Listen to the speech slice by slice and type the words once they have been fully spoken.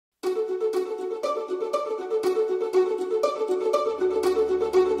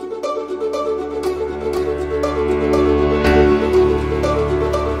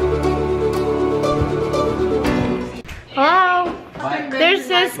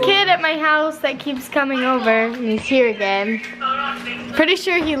kid at my house that keeps coming over, and he's here again. Pretty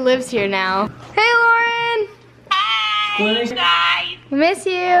sure he lives here now. Hey, Lauren! Hi! Miss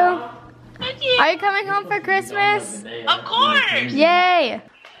you. Thank you. Are you coming home for Christmas? Of course! Yay!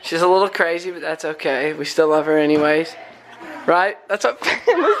 She's a little crazy, but that's okay. We still love her anyways. Right? That's what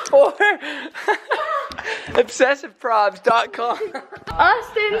family's for. ObsessiveProbs.com.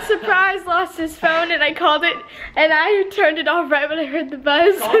 Austin, surprise, lost his phone, and I called it, and I turned it off right when I heard the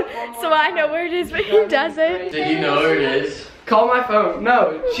buzz, so I know where it is, but he doesn't. Did you know where it is? Call my phone.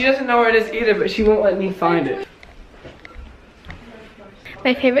 No, she doesn't know where it is either, but she won't let me find it.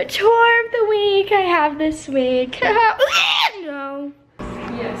 My favorite chore of the week I have this week. No.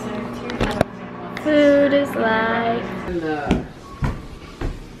 Food is life. And,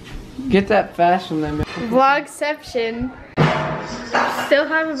 get that fast one then. Vlogception. Still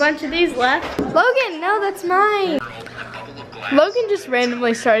have a bunch of these left. Logan, no, that's mine. Logan just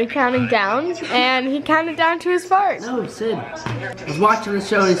randomly started counting down, and he counted down to his fart. No, Sid. I was watching the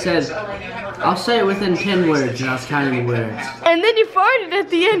show and he said, I'll say it within 10 words, and I was counting the words. And then you farted at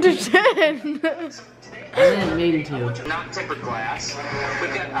the end of 10. I didn't mean to. Not tempered glass.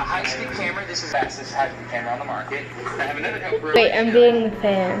 We've got a high-speed camera. This is the fastest high-speed camera on the market. I have another helper. Wait, I'm being the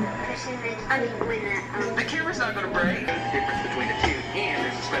fan. The camera's not going to break. There's a difference between the two, and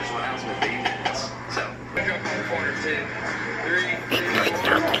there's a special announcement that you missed. So, we go from 4 to 3,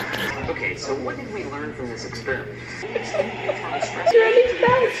 4. Okay, so what did we learn from this experiment? It's the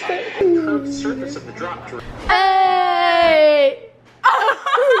curved surface of the drop. Hey!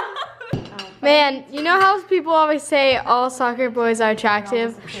 Man, you know how people always say all soccer boys are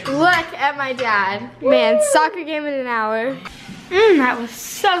attractive? Look at my dad. Man, soccer game in an hour. That was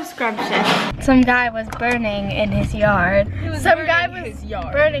so scrumptious. Some guy was burning in his yard. Some guy was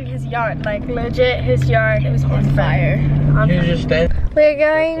burning his yard, like legit his yard. It was on fire. We're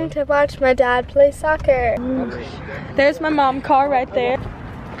going to watch my dad play soccer. There's my mom car right there.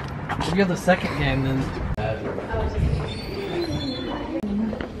 We'll get the second game then.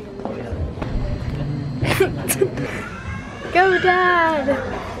 Go, Dad!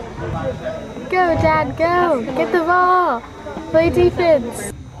 Go, Dad, go! Get the ball! Play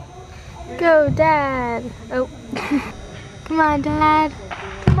defense! Go, Dad! Oh. Come on, Dad!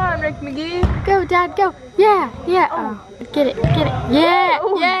 Come on, Rick McGee! Go, Dad, go! Yeah, yeah! Oh, get it, get it! Yeah,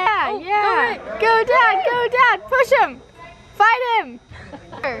 yeah, yeah! Go, Dad, go, Dad! Push him! Fight him!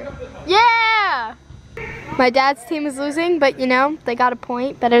 Yeah! My dad's team is losing, but you know, they got a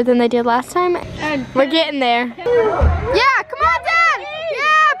point better than they did last time. We're getting there. Yeah, come on, Dad!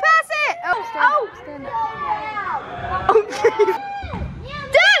 Yeah, pass it! Oh, oh! Dad!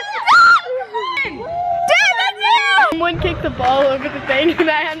 Dad, that's it! Someone kicked the ball over the thing and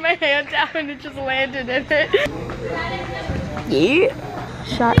I had my hand down and it just landed in it. Yeah.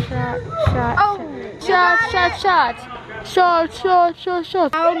 Shot, shot, shot. Oh! Shot, shot, shot. Shot, shot, shot,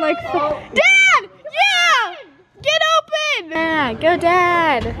 shot. I would like Dad! Yeah! Get open! Yeah, go,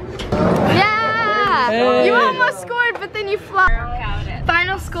 Dad. Yeah! Hey. You almost scored, but then you flopped.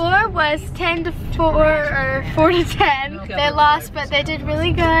 Final score was 10-4 or 4-10. They lost, but they did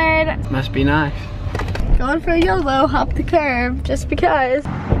really good. Must be nice. Going for a YOLO, hop the curb, just because.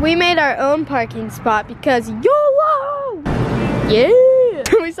 We made our own parking spot because YOLO! Yeah!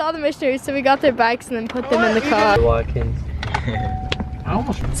 We saw the missionaries, so we got their bikes and then put them in the car.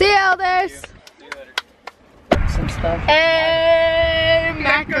 See you, elders! Some stuff. Hey,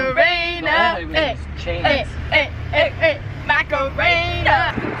 Macarena! Hey, hey, hey, hey, hey,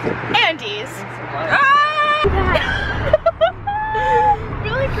 Macarena! Andes!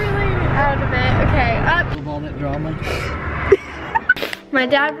 Really out of it. Okay, up. All that drama. My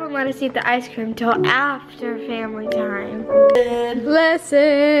dad won't let us eat the ice cream till after family time. Blessed.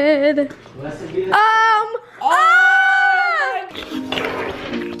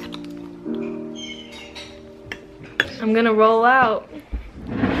 I'm gonna roll out.